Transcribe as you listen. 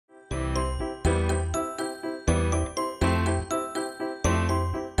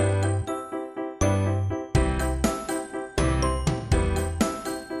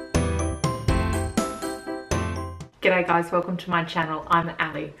G'day guys, welcome to my channel. I'm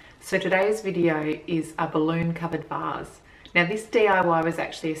Ali. So today's video is a balloon covered vase. Now this DIY was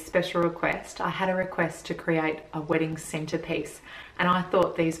actually a special request. I had a request to create a wedding centerpiece and I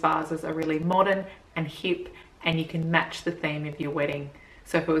thought these vases are really modern and hip and you can match the theme of your wedding.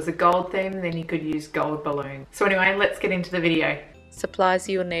 So if it was a gold theme, then you could use gold balloon. So anyway, let's get into the video. Supplies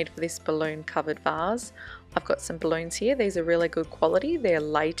you'll need for this balloon covered vase. I've got some balloons here. These are really good quality. They're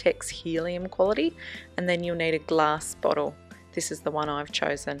latex helium quality. And then you'll need a glass bottle. This is the one I've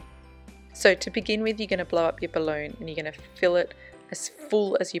chosen. So to begin with, you're going to blow up your balloon and you're going to fill it as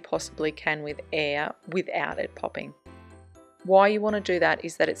full as you possibly can with air without it popping. Why you want to do that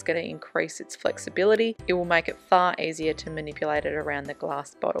is that it's going to increase its flexibility. It will make it far easier to manipulate it around the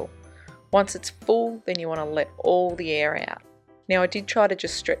glass bottle. Once it's full, then you want to let all the air out. Now I did try to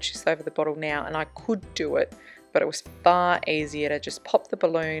just stretch this over the bottle now and I could do it, but it was far easier to just pop the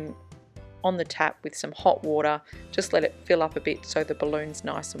balloon on the tap with some hot water, just let it fill up a bit so the balloon's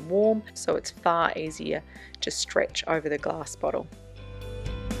nice and warm, so it's far easier to stretch over the glass bottle.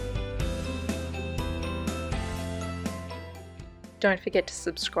 Don't forget to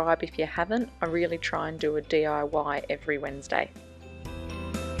subscribe if you haven't. I really try and do a DIY every Wednesday.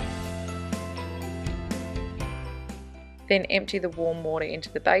 Then empty the warm water into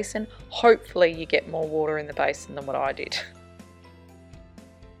the basin. Hopefully you get more water in the basin than what I did.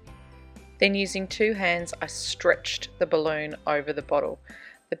 Then using two hands, I stretched the balloon over the bottle.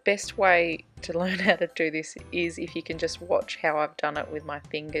 The best way to learn how to do this is if you can just watch how I've done it with my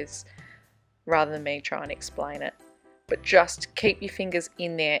fingers rather than me try and explain it. But just keep your fingers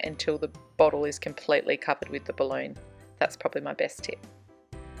in there until the bottle is completely covered with the balloon. That's probably my best tip.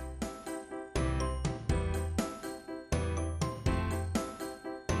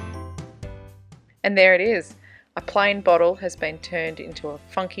 And there it is. A plain bottle has been turned into a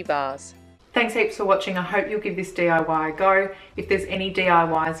funky vase. Thanks heaps for watching. I hope you'll give this DIY a go. If there's any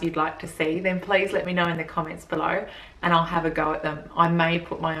DIYs you'd like to see, then please let me know in the comments below and I'll have a go at them. I may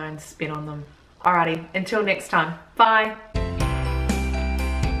put my own spin on them. Alrighty, until next time. Bye.